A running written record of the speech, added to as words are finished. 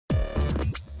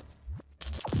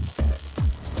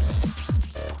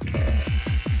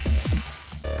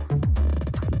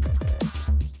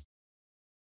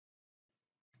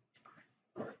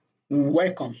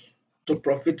Welcome to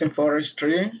Profiting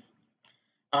Forestry.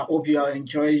 I hope you are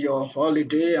enjoying your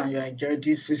holiday and you enjoy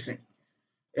this season.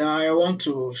 I want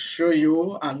to show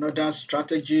you another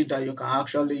strategy that you can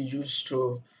actually use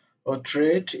to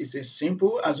trade. It's as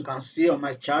simple as you can see on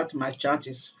my chart. My chart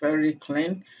is very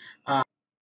clean.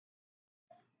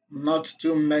 Not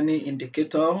too many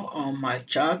indicators on my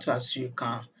chart as you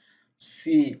can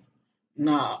see.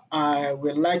 Now, I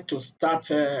would like to start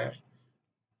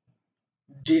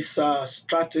this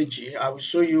strategy. I will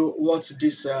show you what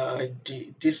this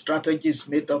strategy is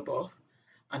made up of,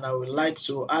 and I would like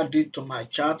to add it to my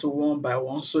chart one by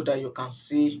one so that you can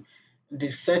see the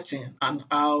setting and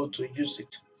how to use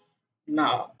it.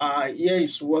 Now, here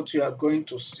is what you are going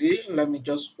to see. Let me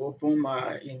just open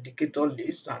my indicator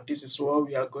list, and this is what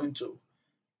we are going to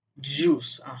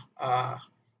use.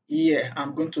 Here,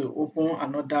 I'm going to open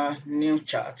another new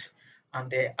chart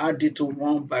and add it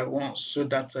one by one so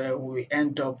that we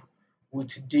end up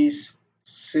with these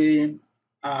same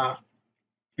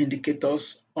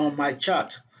indicators on my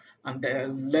chart.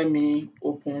 And let me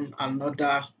open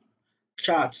another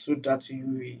chart so that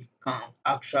you can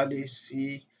actually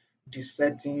see the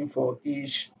setting for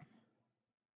each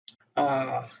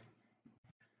uh,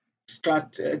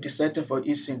 the setting for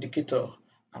each indicator.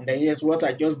 And then here's what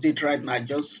I just did right now. I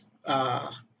just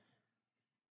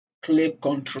click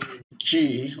Ctrl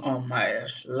G on my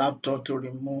laptop to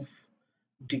remove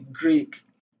the grid.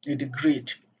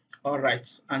 All right,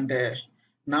 and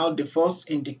now the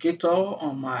first indicator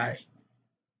on my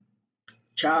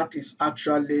chart is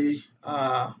actually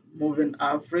moving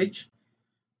average.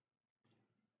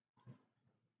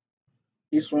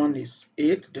 This one is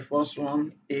 8, the first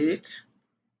one 8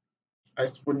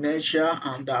 exponential,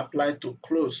 and apply to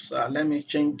close. Let me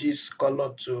change this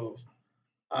color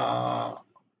uh,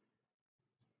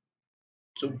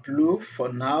 to blue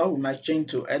for now. We might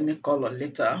change to any color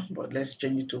later, but let's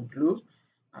change it to blue.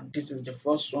 And this is the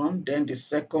first one. Then the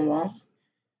second one,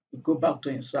 we go back to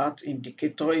insert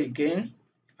indicator again,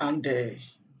 and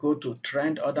go to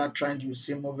trend. Other trend, you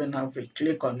see moving average.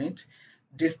 Click on it.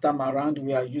 This time around,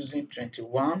 we are using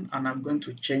 21, and I'm going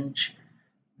to change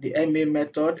the MA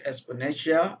method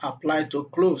exponential, apply to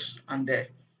close, and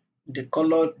the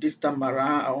color this time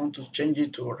around, I want to change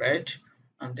it to red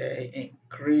and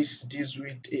increase this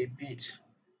width a bit.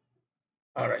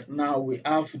 All right, now we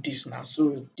have this now.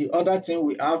 So the other thing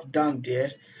we have down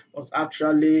there was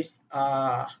actually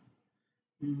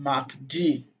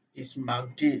MACD is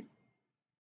MACD.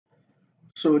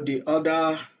 So the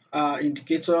other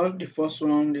indicator, the first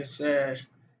one is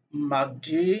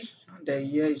MACD, and then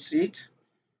here is it.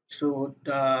 So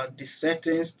the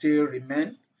settings still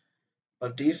remain,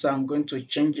 but this I'm going to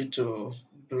change it to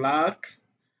black,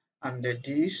 and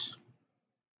this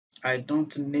I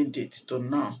don't need it to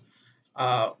now.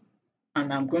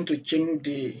 And I'm going to change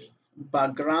the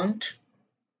background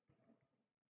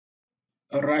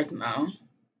right now,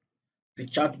 the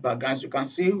chart background. As you can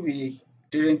see, we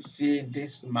didn't see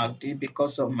this MACD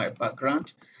because of my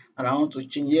background, and I want to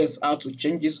change. Yes, how to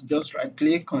change this? Just right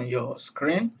click on your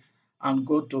screen and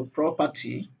go to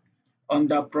property.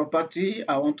 Under property,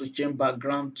 I want to change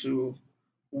background to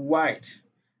white,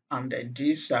 and then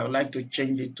this I would like to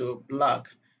change it to black.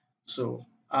 So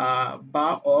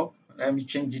bar up, let me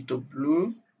change it to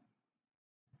blue,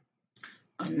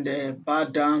 and bar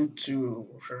down to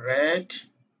red,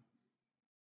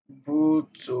 bull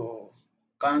to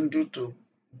candle to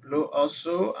blue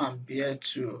also, and bear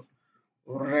to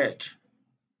red.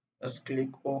 Let's click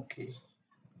OK.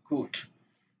 Good.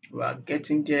 We are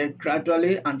getting there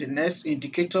gradually, and the next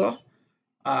indicator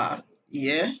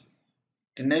here.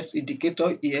 The next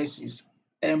indicator here is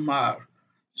MR.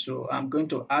 So I'm going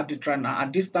to add it right now.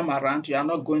 And this time around, you are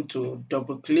not going to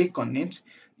double click on it.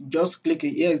 Just click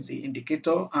it. Here's the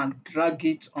indicator and drag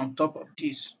it on top of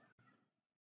this.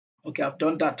 Okay, I've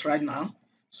done that right now.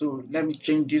 So let me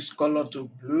change this color to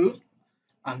blue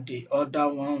and the other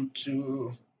one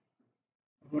to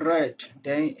red.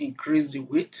 Then increase the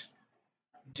width.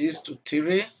 This to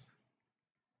 3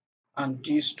 and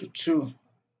this to 2.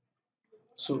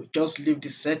 So just leave the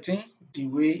setting the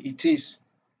way it is.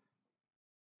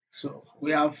 So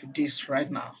we have this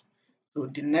right now. So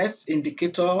the next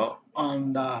indicator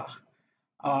on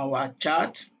our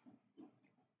chart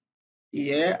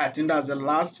here, I think that's the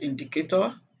last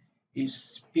indicator,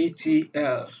 is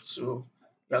PTL. So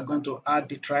we are going to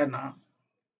add it right now.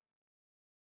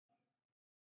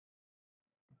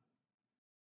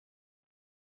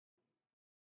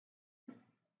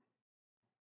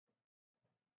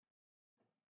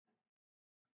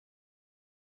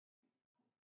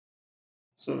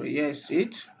 So here's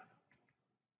it,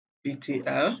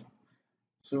 PTL.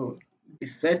 So the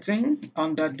setting.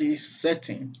 Under this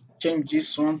setting, change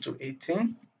this one to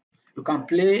 18. You can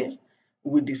play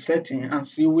with the setting and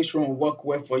see which one will work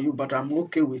well for you, but I'm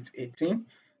okay with 18.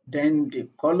 Then the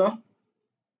color,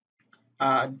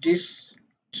 this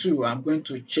two, I'm going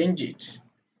to change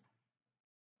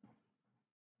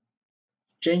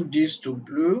this to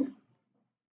blue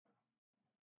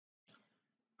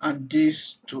and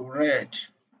this to red.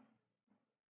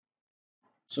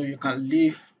 So you can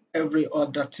leave every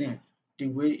other thing the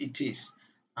way it is.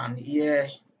 And here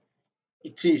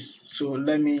it is. So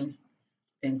let me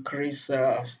increase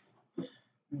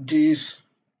this.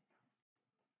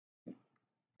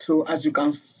 So as you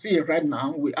can see right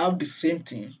now, we have the same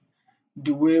thing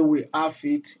the way we have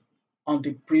it on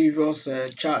the previous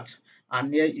chart,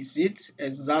 and here is it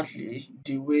exactly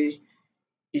the way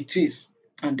it is.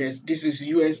 And this is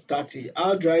US 30.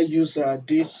 How do I use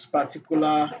this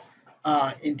particular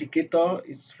indicator?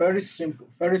 It's very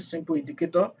simple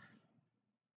indicator.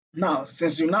 Now,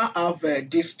 since you now have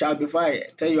this chart, before I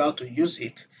tell you how to use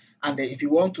it, and if you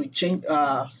want to change,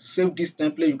 save this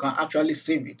template, you can actually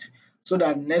save it so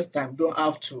that next time you don't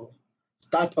have to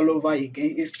start all over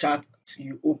again. Each chart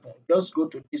you open, just go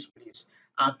to this place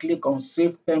and click on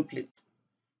Save Template.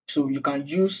 So you can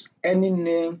use any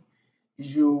name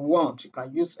you want. You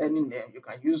can use any name. You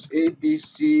can use A, B,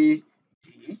 C,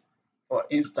 D, for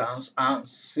instance, and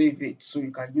save it. So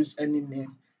you can use any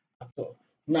name at all.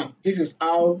 Now, this is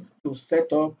how to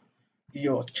set up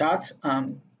your chart,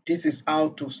 and this is how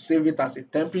to save it as a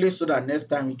template so that next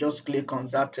time you just click on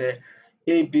that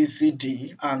A, B, C,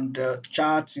 D, and the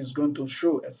chart is going to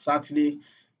show exactly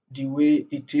the way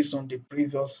it is on the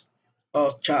previous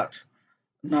chart.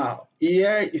 Now,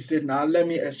 here is it. Now, let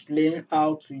me explain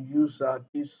how to use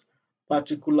this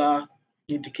particular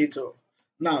indicator.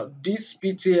 Now, this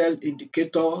PTL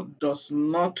indicator does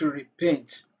not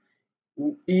repaint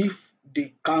if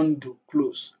the candle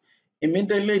close.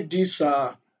 Immediately this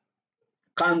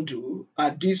candle,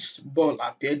 this ball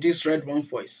appear, this red one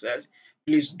for itself,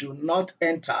 please do not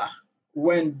enter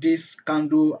when this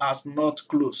candle has not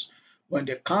closed. When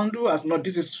the candle has not,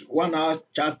 this is 1 hour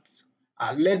chart,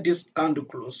 let this candle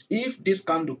close. If this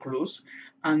candle close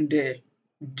and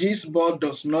this ball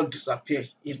does not disappear,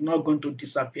 it's not going to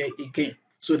disappear again.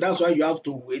 So that's why you have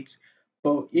to wait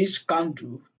for each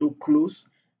candle to close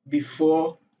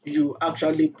before you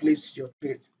actually place your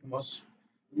trade. You must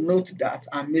note that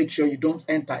and make sure you don't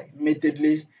enter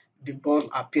immediately the ball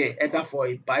appear, either for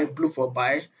a buy, blue for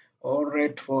buy, or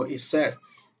red for a sell.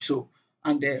 So,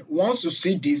 and once you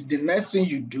see this, the next thing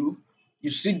you do,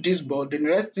 you see this ball, the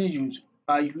next thing you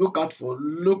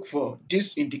look for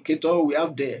this indicator. We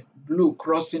have the blue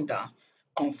crossing down,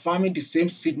 confirming the same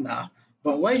signal.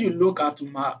 But when you look at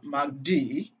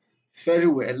MACD very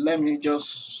well, let me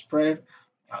just spread.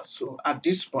 So at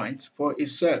this point for a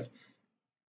sell,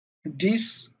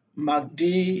 this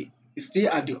MACD is still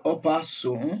at the upper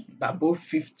zone,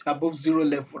 above zero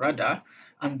level rather,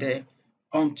 and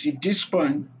until this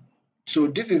point, so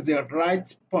this is the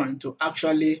right point to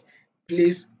actually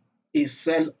place a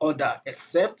sell order,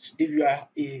 except if you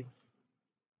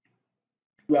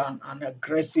are an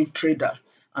aggressive trader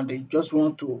and you just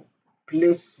want to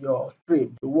place your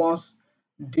trade once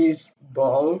this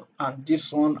ball and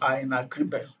this one are in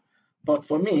agreement. But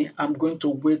for me, I'm going to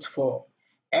wait for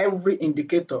every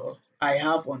indicator I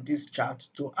have on this chart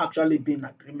to actually be in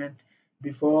agreement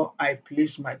before I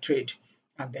place my trade.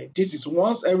 And this is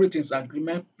once everything's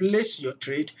agreement, place your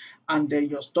trade, and then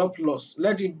your stop loss,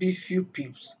 let it be few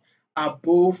pips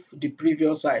above the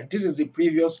previous high. This is the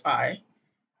previous high,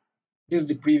 this is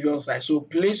the previous high. So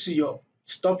place your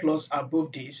stop loss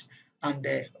above this and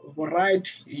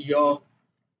write your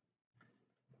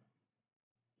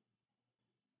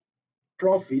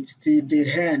profit till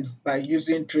the end by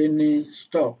using trailing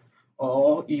stop,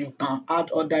 or you can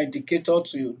add other indicator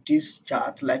to this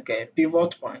chart like a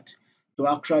pivot point to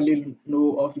actually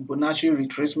know, of Fibonacci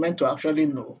retracement to actually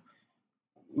know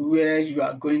where you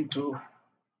are going to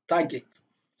target.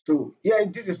 So yeah,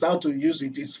 this is how to use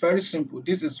it. It's very simple.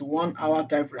 This is 1 hour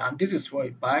time frame and this is for a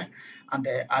buy. And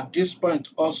at this point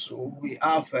also we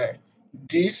have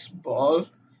this ball,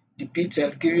 the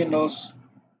PTL, giving us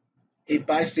a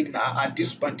buy signal. At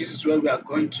this point, this is where we are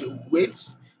going to wait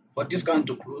for this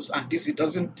candle to close, and this, it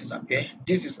doesn't disappear.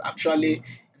 This is actually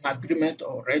an agreement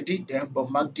already. Then but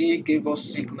MACD gave us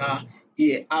signal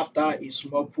here after a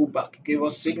small pullback, gave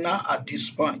us signal at this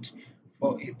point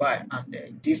for a buy,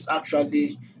 and this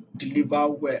actually deliver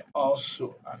well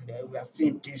also, and we are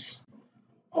seeing this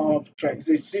uptrend. It's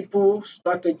a simple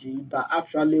strategy that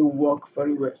actually work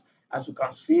very well. As you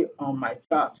can see on my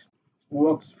chart,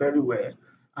 works very well.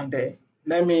 And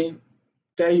let me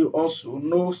tell you also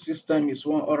no system is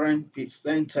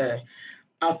 100%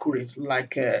 accurate.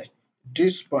 Like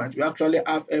this point, we actually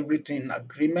have everything in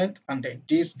agreement, and then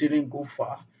this didn't go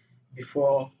far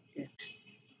before it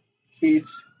hit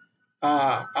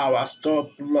our stop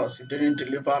loss. It didn't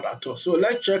deliver at all. So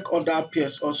let's check other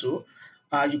pairs also.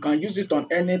 You can use it on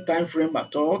any time frame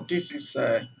at all. This is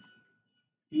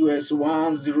US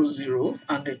 100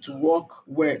 and it work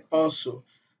well also.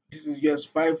 This is US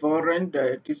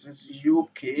 500, this is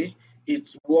UK.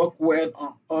 It work well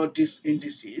on all these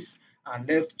indices. And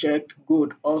let's check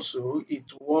gold also. It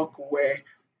work well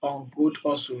on gold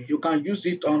also. You can use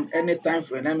it on any time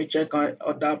frame. Let me check out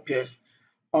other pairs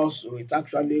also. It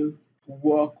actually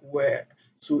work well.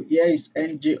 So here is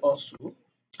NJ also.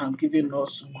 I'm giving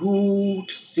us good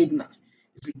signal.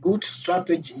 It's a good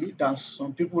strategy that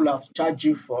some people have charged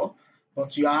you for,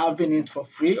 but you are having it for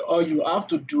free. All you have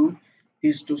to do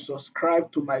is to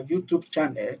subscribe to my YouTube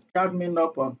channel, chat me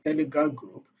up on Telegram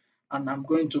group, and I'm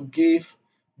going to give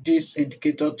this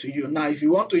indicator to you. Now, if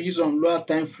you want to use on lower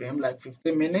time frame, like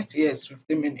 15 minutes, yes,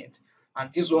 15 minutes. And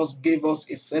this was gave us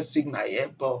a set signal here,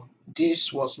 but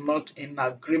this was not in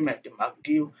agreement. The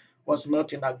MACD was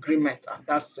not in agreement, and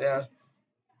that's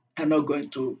I'm not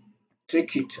going to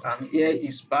take it. And here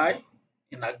is buy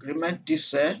in agreement.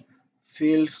 This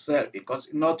fail sell because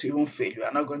not even fail. We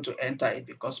are not going to enter it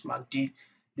because MACD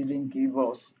didn't give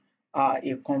us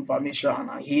a confirmation.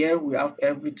 And here we have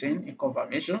everything in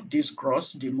confirmation. This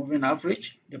cross, the moving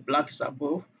average, the black is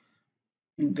above,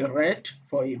 in the red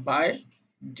for a buy,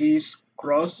 this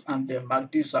cross and the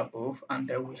mark this above, and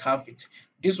then we have it.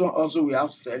 This one also we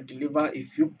have said deliver a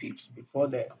few pips before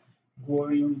the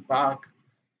going back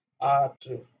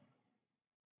to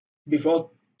before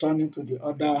turning to the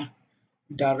other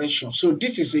direction. So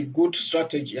this is a good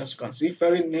strategy, as you can see,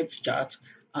 very neat chart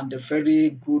and a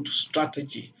very good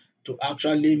strategy to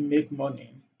actually make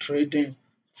money trading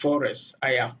forex.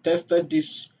 I have tested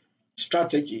this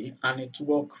strategy and it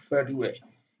worked very well.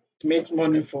 It makes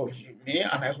money for you, me,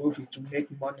 and I hope it will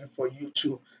make money for you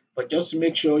too. But just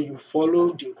make sure you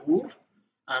follow the rule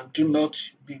and do not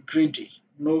be greedy.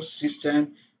 No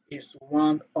system is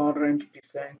 100%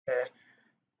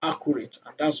 accurate,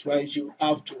 and that's why you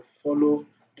have to follow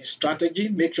the strategy.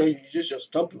 Make sure you use your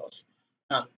stop loss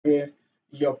and pay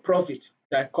your profit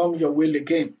that come your way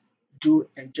again. Do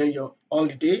enjoy your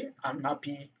holiday and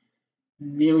happy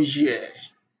new year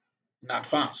in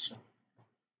advance.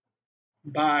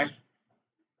 Bye.